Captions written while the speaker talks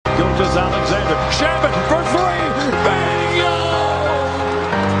is Alexander. Shabbat for three. Bingo!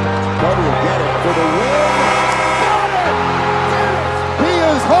 Carter will get it for the win. Got it! He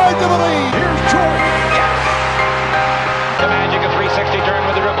is hard to believe. Here's Jordan. Yes! The Magic, a 360 turn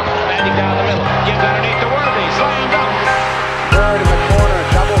with the dribble. Magic down the middle. Gives underneath to Worthy. Slam dunk. Third in the corner.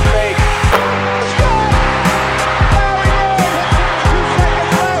 Double fake.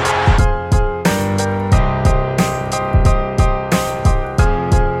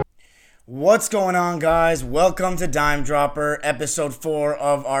 What's going on, guys? Welcome to Dime Dropper, episode 4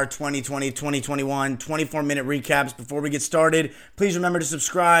 of our 2020-2021 24-minute recaps. Before we get started, please remember to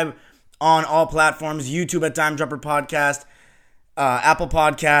subscribe on all platforms, YouTube at Dime Dropper Podcast, Apple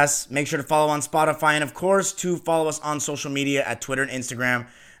Podcasts. Make sure to follow on Spotify, and of course, to follow us on social media at Twitter and Instagram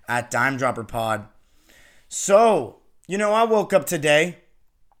at Dime Dropper Pod. So, I woke up today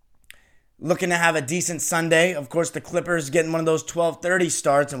looking to have a decent Sunday. Of course, the Clippers getting one of those 12:30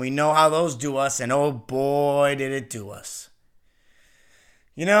 starts, and we know how those do us, and oh boy, did it do us.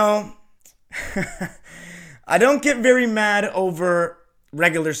 I don't get very mad over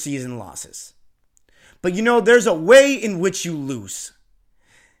regular season losses. But there's a way in which you lose.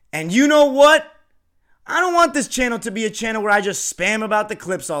 And you know what? I don't want this channel to be a channel where I just spam about the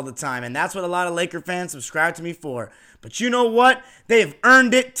Clips all the time, and that's what a lot of Laker fans subscribe to me for. But you know what? They have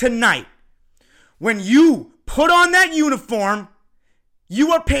earned it tonight. When you put on that uniform,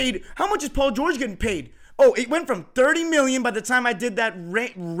 you are paid. How much is Paul George getting paid? Oh, it went from $30 million by the time I did that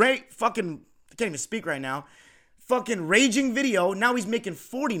fucking, I can't even speak right now, fucking raging video. Now he's making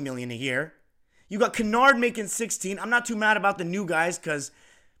 $40 million a year. You got Kennard making 16. I'm not too mad about the new guys because,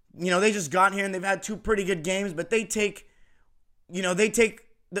 they just got here and they've had 2 pretty good games, but they take,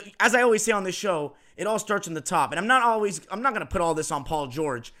 as I always say on this show, it all starts from the top. And I'm not going to put all this on Paul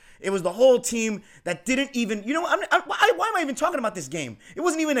George. It was the whole team that didn't even, why am I even talking about this game? It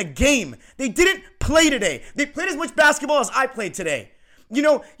wasn't even a game. They didn't play today. They played as much basketball as I played today.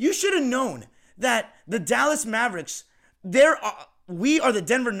 You should have known that the Dallas Mavericks, we are the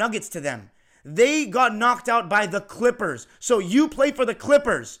Denver Nuggets to them. They got knocked out by the Clippers. So you play for the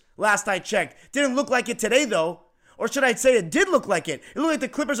Clippers, last I checked. Didn't look like it today, though. Or should I say it did look like it. It looked like the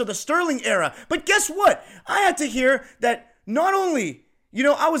Clippers of the Sterling era. But guess what? I had to hear that not only,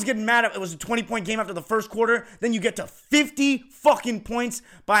 I was getting mad at it was a 20-point game after the first quarter. Then you get to 50 fucking points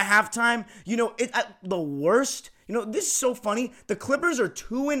by halftime. The worst. This is so funny. The Clippers are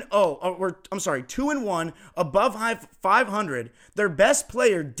 2-1, above 500. Their best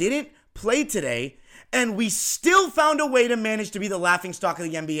player didn't play today, and we still found a way to manage to be the laughingstock of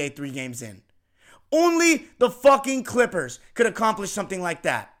the NBA 3 games in. Only the fucking Clippers could accomplish something like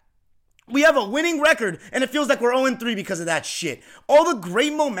that. We have a winning record, and it feels like we're 0-3 because of that shit. All the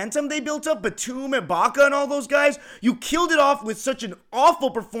great momentum they built up, Batum, Ibaka, and all those guys, you killed it off with such an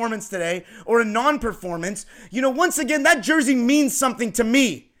awful performance today, or a non-performance. Once again, that jersey means something to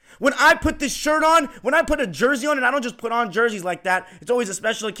me. When I put this shirt on, when I put a jersey on, and I don't just put on jerseys like that, it's always a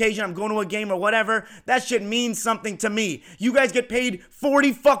special occasion, I'm going to a game or whatever, that shit means something to me. You guys get paid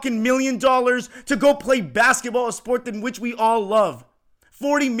 $40 fucking million to go play basketball, a sport in which we all love.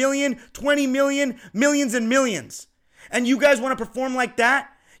 40 million, 20 million, millions and millions. And you guys want to perform like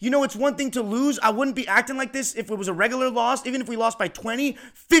that? It's one thing to lose. I wouldn't be acting like this if it was a regular loss, even if we lost by 20,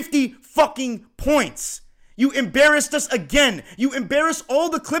 50 fucking points. You embarrassed us again. You embarrassed all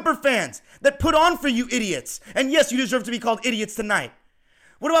the Clipper fans that put on for you idiots. And yes, you deserve to be called idiots tonight.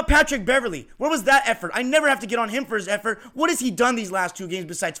 What about Patrick Beverley? Where was that effort? I never have to get on him for his effort. What has he done these last 2 games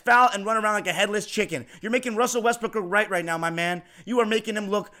besides foul and run around like a headless chicken? You're making Russell Westbrook look right now, my man. You are making him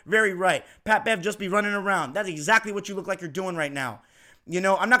look very right. Pat Bev just be running around. That's exactly what you look like you're doing right now.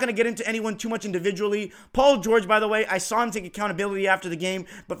 I'm not going to get into anyone too much individually. Paul George, by the way, I saw him take accountability after the game.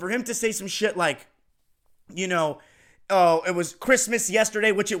 But for him to say some shit like, it was Christmas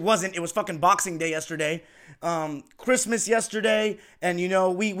yesterday, which it wasn't. It was fucking Boxing Day yesterday. Christmas yesterday, and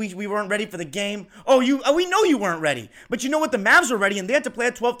we weren't ready for the game. We know you weren't ready. But you know what? The Mavs were ready, and they had to play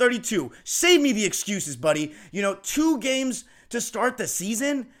at 12:32. Save me the excuses, buddy. 2 games to start the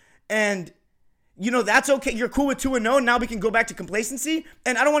season, and that's okay. You're cool with 2-0. Now we can go back to complacency.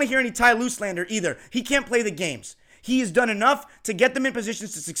 And I don't want to hear any Ty Lue slander either. He can't play the games. He has done enough to get them in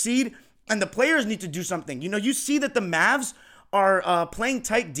positions to succeed. And the players need to do something. You see that the Mavs are playing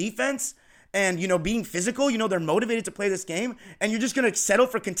tight defense, and, being physical, they're motivated to play this game, and you're just going to settle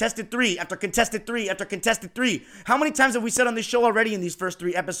for contested three after contested three after contested three. How many times have we said on this show already in these first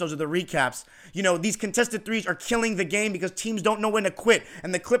 3 episodes of the recaps, these contested threes are killing the game because teams don't know when to quit,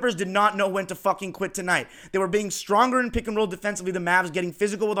 and the Clippers did not know when to fucking quit tonight. They were being stronger in pick and roll defensively, the Mavs getting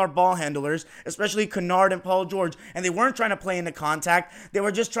physical with our ball handlers, especially Kennard and Paul George, and they weren't trying to play into contact. They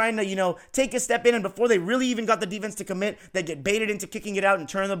were just trying to, take a step in, and before they really even got the defense to commit, they get baited into kicking it out and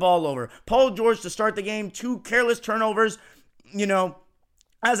turning the ball over. Paul George to start the game, 2 careless turnovers.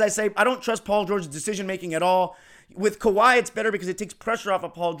 As I say, I don't trust Paul George's decision-making at all. With Kawhi, it's better because it takes pressure off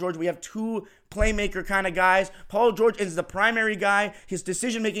of Paul George. We have 2 playmaker kind of guys. Paul George is the primary guy. His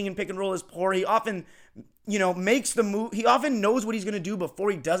decision-making in pick and roll is poor. He often, makes the move. He often knows what he's going to do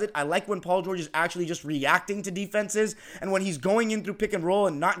before he does it. I like when Paul George is actually just reacting to defenses, and when he's going in through pick and roll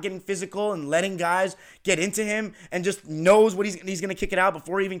and not getting physical and letting guys get into him and just knows what he's going to kick it out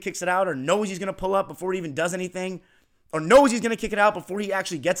before he even kicks it out, or knows he's going to pull up before he even does anything, or knows he's going to kick it out before he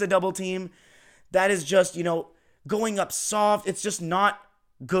actually gets a double team. That is just, going up soft. It's just not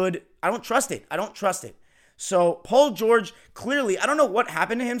good. I don't trust it. So Paul George, clearly, I don't know what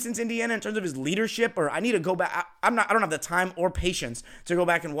happened to him since Indiana in terms of his leadership, or I need to go back. I don't have the time or patience to go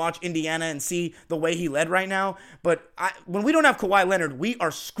back and watch Indiana and see the way he led right now. But when we don't have Kawhi Leonard, we are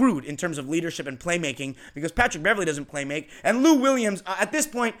screwed in terms of leadership and playmaking because Patrick Beverley doesn't play make. And Lou Williams, at this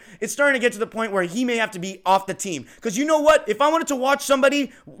point, it's starting to get to the point where he may have to be off the team. Because you know what? If I wanted to watch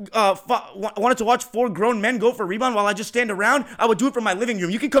somebody, wanted to watch 4 grown men go for a rebound while I just stand around, I would do it from my living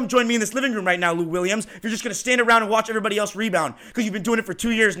room. You can come join me in this living room right now, Lou Williams, if you're just going to stand around and watch everybody else rebound, because you've been doing it for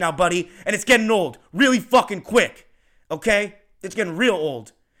 2 years now, buddy, and it's getting old really fucking quick, okay? It's getting real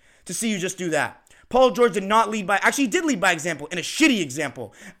old to see you just do that. Paul George did not lead by, actually he did lead by example, in a shitty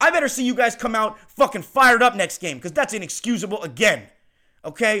example. I better see you guys come out fucking fired up next game, because that's inexcusable again,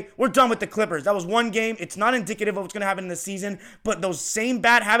 okay? We're done with the Clippers. That was one game. It's not indicative of what's going to happen in the season, but those same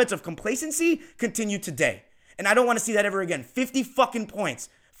bad habits of complacency continue today, and I don't want to see that ever again. 50 fucking points.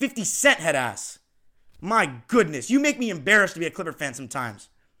 50 Cent head ass. My goodness, you make me embarrassed to be a Clipper fan sometimes.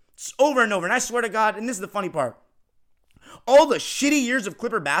 It's over and over, and I swear to God, and this is the funny part, all the shitty years of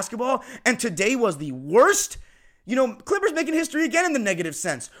Clipper basketball, and today was the worst. Clippers making history again in the negative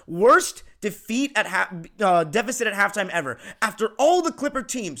sense. Worst defeat at deficit at halftime ever. After all the Clipper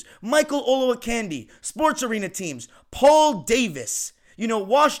teams, Michael Olowokandi, Sports Arena teams, Paul Davis,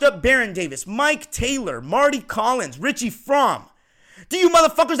 washed up Baron Davis, Mike Taylor, Marty Collins, Richie Fromm. Do you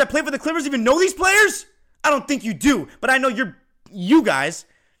motherfuckers that play for the Clippers even know these players? I don't think you do, but I know you guys,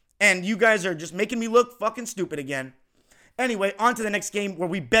 and you guys are just making me look fucking stupid again. Anyway, on to the next game where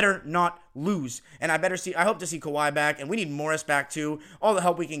we better not lose. And I hope to see Kawhi back, and we need Morris back too. All the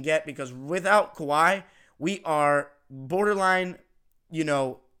help we can get, because without Kawhi, we are borderline,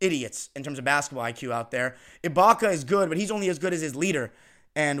 idiots in terms of basketball IQ out there. Ibaka is good, but he's only as good as his leader.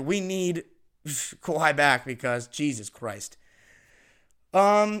 And we need Kawhi back because, Jesus Christ.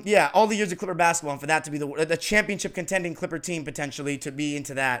 All the years of Clipper basketball, and for that to be the championship contending Clipper team potentially to be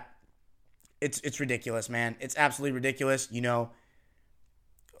into that, it's ridiculous, man. It's absolutely ridiculous. We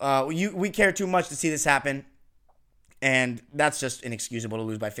care too much to see this happen, and that's just inexcusable to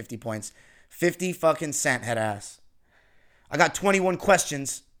lose by 50 points. 50 fucking Cent head ass. I got 21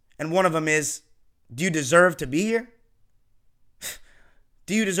 questions, and one of them is, do you deserve to be here?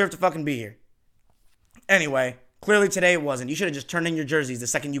 Do you deserve to fucking be here? Anyway. Clearly today it wasn't. You should have just turned in your jerseys the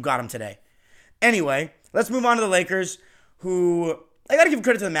second you got them today. Anyway, let's move on to the Lakers, who, I got to give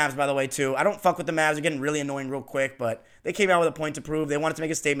credit to the Mavs, by the way, too. I don't fuck with the Mavs. They're getting really annoying real quick, but they came out with a point to prove. They wanted to make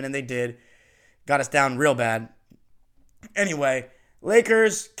a statement, and they did. Got us down real bad. Anyway,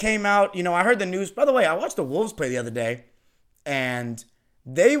 Lakers came out. I heard the news. By the way, I watched the Wolves play the other day, and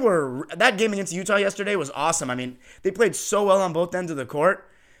that game against Utah yesterday was awesome. I mean, they played so well on both ends of the court.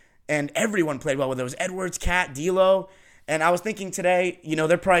 And everyone played well. Whether it was Edwards, Cat, D'Lo. And I was thinking today,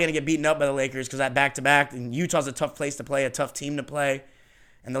 they're probably going to get beaten up by the Lakers because that back-to-back. And Utah's a tough place to play, a tough team to play.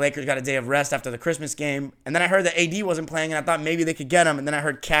 And the Lakers got a day of rest after the Christmas game. And then I heard that AD wasn't playing, and I thought maybe they could get him. And then I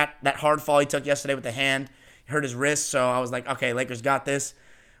heard Cat, that hard fall he took yesterday with the hand, hurt his wrist. So I was like, okay, Lakers got this.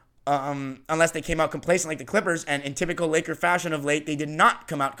 Unless they came out complacent like the Clippers. And in typical Laker fashion of late, they did not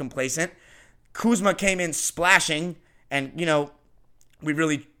come out complacent. Kuzma came in splashing. And, we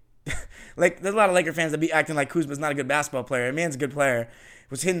really... there's a lot of Laker fans that be acting like Kuzma's not a good basketball player. The man's a good player.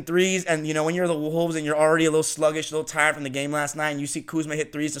 Was hitting threes, and when you're the Wolves and you're already a little sluggish, a little tired from the game last night, and you see Kuzma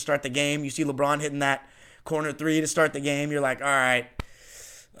hit threes to start the game, you see LeBron hitting that corner three to start the game, you're like, all right,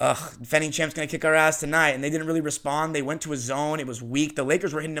 defending champ's going to kick our ass tonight. And they didn't really respond. They went to a zone. It was weak. The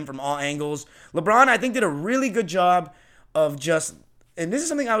Lakers were hitting them from all angles. LeBron, I think, did a really good job of just and this is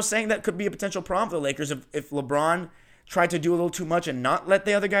something I was saying that could be a potential problem for the Lakers if LeBron tried to do a little too much and not let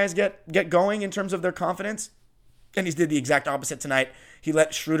the other guys get going in terms of their confidence. And he did the exact opposite tonight. He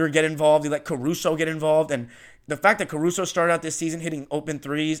let Schroeder get involved. He let Caruso get involved. And the fact that Caruso started out this season hitting open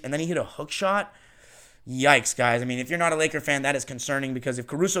threes and then he hit a hook shot, yikes, guys. I mean, if you're not a Laker fan, that is concerning, because if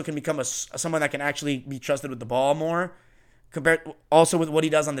Caruso can become someone that can actually be trusted with the ball more, compared also with what he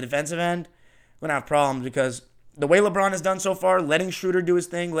does on the defensive end, we're going to have problems, because the way LeBron has done so far, letting Schroeder do his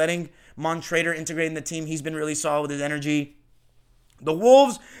thing, letting Montrezl integrate in the team, he's been really solid with his energy. The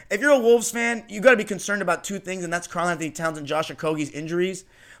Wolves, if you're a Wolves fan, you got to be concerned about two things, and that's Karl-Anthony Towns and Josh Okogie's injuries.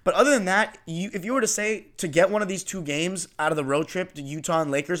 But other than that, if you were to say to get one of these two games out of the road trip to Utah and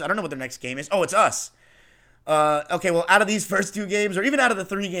Lakers, I don't know what their next game is. Oh, it's us. Okay, well, out of these first two games, or even out of the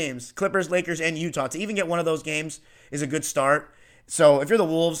three games, Clippers, Lakers, and Utah, to even get one of those games is a good start. So if you're the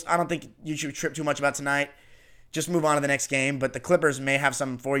Wolves, I don't think you should trip too much about tonight. Just move on to the next game. But the Clippers may have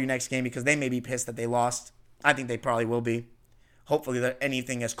something for you next game, because they may be pissed that they lost. I think they probably will be. Hopefully they're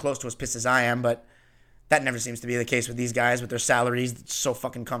anything as close to as pissed as I am, but that never seems to be the case with these guys with their salaries. It's so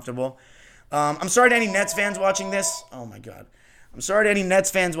fucking comfortable. I'm sorry to any Nets fans watching this. Oh, my God. I'm sorry to any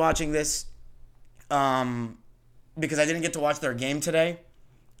Nets fans watching this because I didn't get to watch their game today.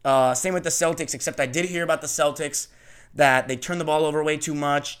 Same with the Celtics, except I did hear about the Celtics that they turned the ball over way too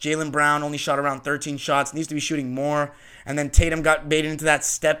much. Jaylen Brown only shot around 13 shots, needs to be shooting more. And then Tatum got baited into that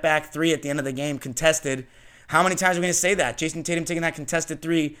step-back three at the end of the game, contested. How many times are we going to say that? Jason Tatum taking that contested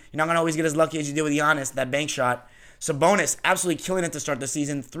three. You're not going to always get as lucky as you did with Giannis, that bank shot. Sabonis absolutely killing it to start the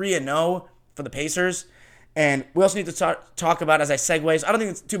season. 3-0 for the Pacers. And we also need to talk about, as I segues, I don't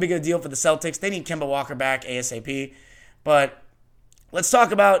think it's too big of a deal for the Celtics. They need Kemba Walker back ASAP. But let's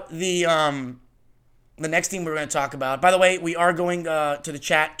talk about the next team we're going to talk about. By the way, we are going to the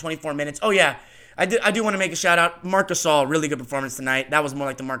chat, 24 minutes. Oh, yeah. I do want to make a shout-out. Marc Gasol, really good performance tonight. That was more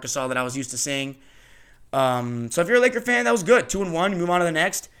like the Marc Gasol that I was used to seeing. So if you're a Laker fan, that was good. 2-1, move on to the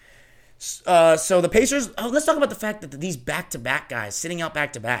next. So the Pacers, let's talk about the fact that these back-to-back guys, sitting out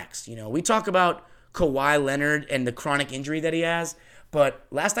back-to-backs. You know, we talk about Kawhi Leonard and the chronic injury that he has, but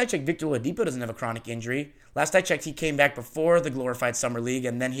last I checked, Victor Oladipo doesn't have a chronic injury. Last I checked, he came back before the glorified Summer League,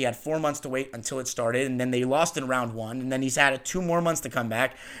 and then he had 4 months to wait until it started, and then they lost in round one, and then he's had 2 more months to come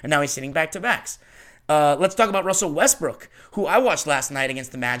back, and now he's sitting back-to-backs. Let's talk about Russell Westbrook, who I watched last night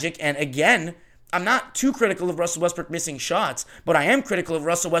against the Magic, and again, I'm not too critical of Russell Westbrook missing shots, but I am critical of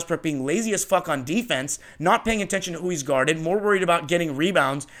Russell Westbrook being lazy as fuck on defense, not paying attention to who he's guarded, more worried about getting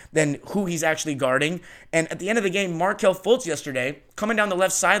rebounds than who he's actually guarding. And at the end of the game, Markelle Fultz yesterday, coming down the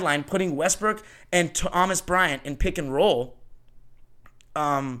left sideline, putting Westbrook and Thomas Bryant in pick and roll.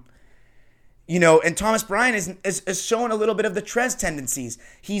 And Thomas Bryant is showing a little bit of the Trez tendencies.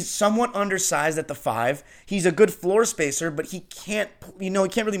 He's somewhat undersized at the 5. He's a good floor spacer, but he can't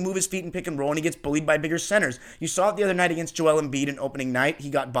really move his feet in pick and roll, and he gets bullied by bigger centers. You saw it the other night against Joel Embiid in opening night. He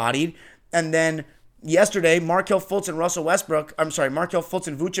got bodied. And then yesterday, Markelle Fultz and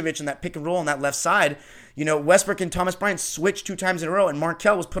Vucevic in that pick and roll on that left side. Westbrook and Thomas Bryant switched 2 times in a row, and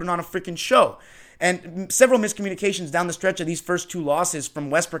Markelle was putting on a freaking show. And several miscommunications down the stretch of these first 2 losses from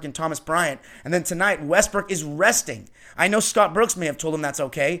Westbrook and Thomas Bryant. And then tonight, Westbrook is resting. I know Scott Brooks may have told him that's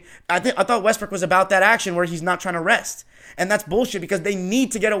okay. I thought Westbrook was about that action where he's not trying to rest. And that's bullshit, because they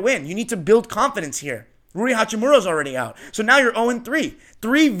need to get a win. You need to build confidence here. Rui Hachimuro's already out. So now you're 0-3.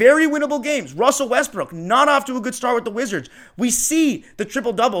 3 very winnable games. Russell Westbrook, not off to a good start with the Wizards. We see the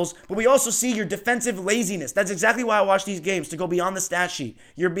triple-doubles, but we also see your defensive laziness. That's exactly why I watch these games, to go beyond the stat sheet.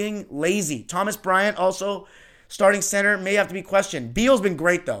 You're being lazy. Thomas Bryant, also starting center, may have to be questioned. Beal's been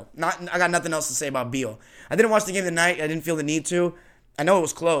great, though. I got nothing else to say about Beal. I didn't watch the game tonight. I didn't feel the need to. I know it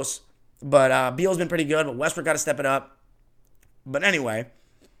was close, but Beal's been pretty good, but Westbrook got to step it up. But anyway,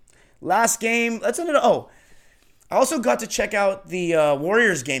 last game, let's end it. I also got to check out the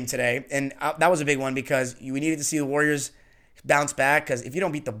Warriors game today, and that was a big one because we needed to see the Warriors bounce back, because if you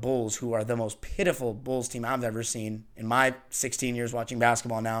don't beat the Bulls, who are the most pitiful Bulls team I've ever seen in my 16 years watching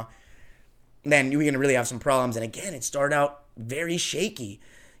basketball now, then you're going to really have some problems. And again, it started out very shaky,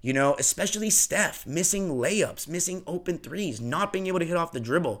 especially Steph, missing layups, missing open threes, not being able to hit off the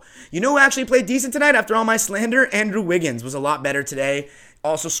dribble. Who actually played decent tonight after all my slander? Andrew Wiggins was a lot better today.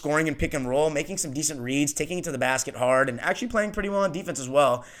 Also scoring in pick and roll, making some decent reads, taking it to the basket hard, and actually playing pretty well on defense as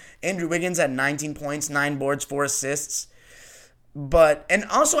well. Andrew Wiggins had 19 points, 9 boards, 4 assists. And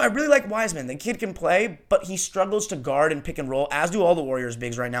also, I really like Wiseman. The kid can play, but he struggles to guard and pick and roll, as do all the Warriors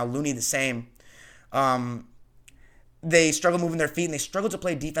bigs right now. Looney the same. They struggle moving their feet, and they struggle to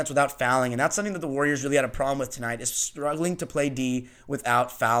play defense without fouling. And that's something that the Warriors really had a problem with tonight, is struggling to play D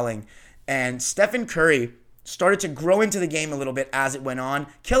without fouling. And Stephen Curry, started to grow into the game a little bit as it went on.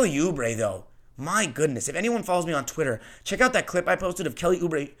 Kelly Oubre, though, my goodness. If anyone follows me on Twitter, check out that clip I posted of Kelly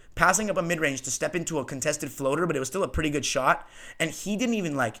Oubre passing up a mid-range to step into a contested floater, but it was still a pretty good shot. And he didn't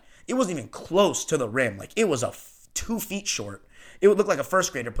even, it wasn't even close to the rim. It was 2 feet short. It would look like a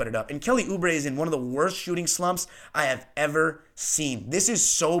first grader put it up. And Kelly Oubre is in one of the worst shooting slumps I have ever seen. This is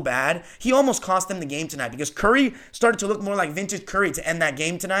so bad. He almost cost them the game tonight because Curry started to look more like vintage Curry to end that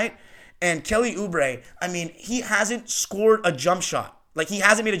game tonight. And Kelly Oubre, he hasn't scored a jump shot. He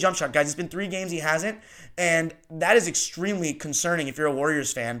hasn't made a jump shot, guys. It's been 3 games he hasn't. And that is extremely concerning if you're a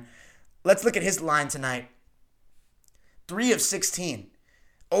Warriors fan. Let's look at his line tonight. 3 of 16.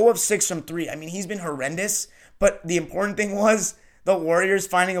 0 of 6 from 3. He's been horrendous. But the important thing was the Warriors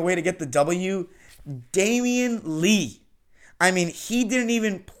finding a way to get the W. Damian Lee. He didn't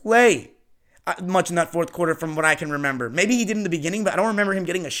even play much in that fourth quarter from what I can remember. Maybe he did in the beginning, but I don't remember him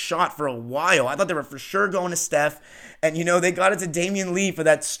getting a shot for a while. I thought they were for sure going to Steph. And, they got it to Damian Lee for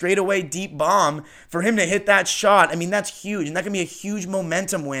that straightaway deep bomb. For him to hit that shot, that's huge. And that can be a huge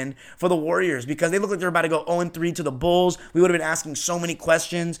momentum win for the Warriors because they look like they're about to go 0-3 to the Bulls. We would have been asking so many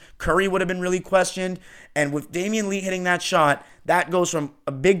questions. Curry would have been really questioned. And with Damian Lee hitting that shot, that goes from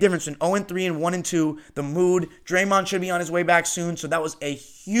a big difference in 0-3 and 1-2. The mood. Draymond should be on his way back soon. So that was a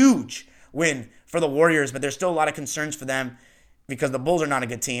huge win for the Warriors, but there's still a lot of concerns for them because the Bulls are not a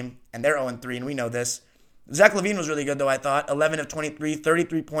good team, and they're 0-3, and we know this. Zach LaVine was really good, though, I thought. 11 of 23,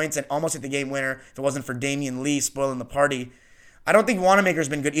 33 points, and almost hit the game winner if it wasn't for Damian Lee spoiling the party. I don't think Wanamaker's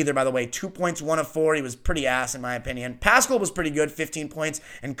been good either, by the way. 2 points, 1 of 4. He was pretty ass, in my opinion. Pascal was pretty good, 15 points,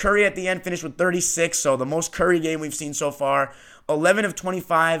 and Curry at the end finished with 36, so the most Curry game we've seen so far. 11 of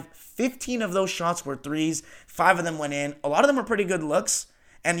 25, 15 of those shots were threes. 5 of them went in. A lot of them were pretty good looks.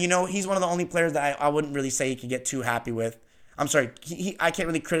 And, he's one of the only players that I wouldn't really say he could get too happy with. I'm sorry, I can't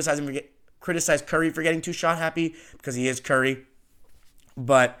really criticize Curry for getting too shot happy because he is Curry.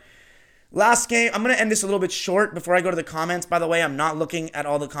 But last game, I'm going to end this a little bit short before I go to the comments. By the way, I'm not looking at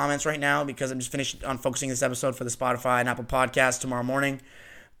all the comments right now because I'm just finished on focusing this episode for the Spotify and Apple Podcast tomorrow morning.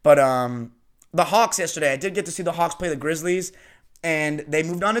 But the Hawks yesterday, I did get to see the Hawks play the Grizzlies. And they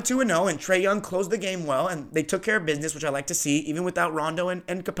moved on to 2-0, and Trae Young closed the game well, and they took care of business, which I like to see, even without Rondo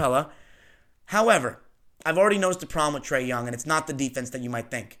and Capella. However, I've already noticed a problem with Trae Young, and it's not the defense that you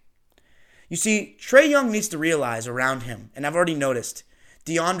might think. You see, Trae Young needs to realize around him, and I've already noticed,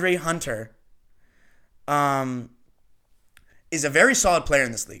 DeAndre Hunter is a very solid player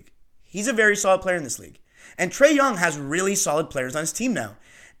in this league. He's a very solid player in this league. And Trae Young has really solid players on his team now.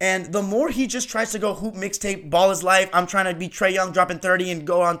 And the more he just tries to go hoop mixtape, ball his life, I'm trying to be Trae Young dropping 30 and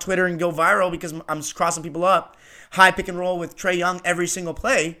go on Twitter and go viral because I'm crossing people up, high pick and roll with Trae Young every single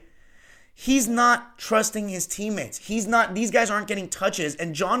play, he's not trusting his teammates. These guys aren't getting touches.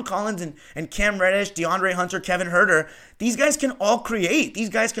 And John Collins and Cam Reddish, DeAndre Hunter, Kevin Huerter, these guys can all create. These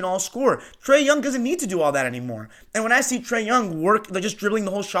guys can all score. Trae Young doesn't need to do all that anymore. And when I see Trae Young work, they're just dribbling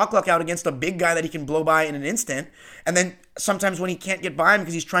the whole shot clock out against a big guy that he can blow by in an instant. And then sometimes when he can't get by him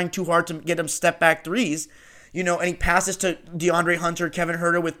because he's trying too hard to get him step back threes, and he passes to DeAndre Hunter, Kevin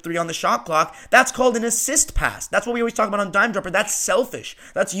Huerter with 3 on the shot clock. That's called an assist pass. That's what we always talk about on Dime Dropper. That's selfish.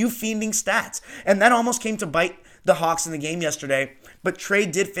 That's you fiending stats. And that almost came to bite the Hawks in the game yesterday. But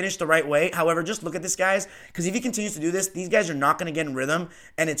Trae did finish the right way. However, just look at this, guys, because if he continues to do this, these guys are not going to get in rhythm,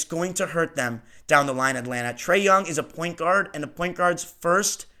 and it's going to hurt them down the line, Atlanta. Trae Young is a point guard, and a point guard's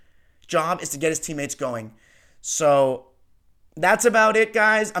first job is to get his teammates going. So that's about it,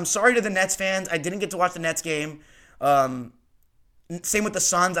 guys. I'm sorry to the Nets fans. I didn't get to watch the Nets game. Same with the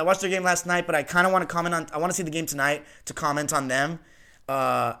Suns. I watched their game last night, but I kind of want to I want to see the game tonight to comment on them.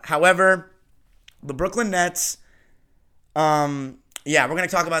 However, the Brooklyn Nets, we're going to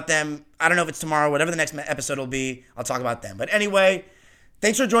talk about them. I don't know if it's tomorrow, whatever the next episode will be, I'll talk about them. But anyway,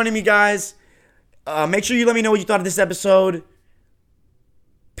 thanks for joining me, guys. Make sure you let me know what you thought of this episode.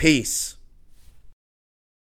 Peace.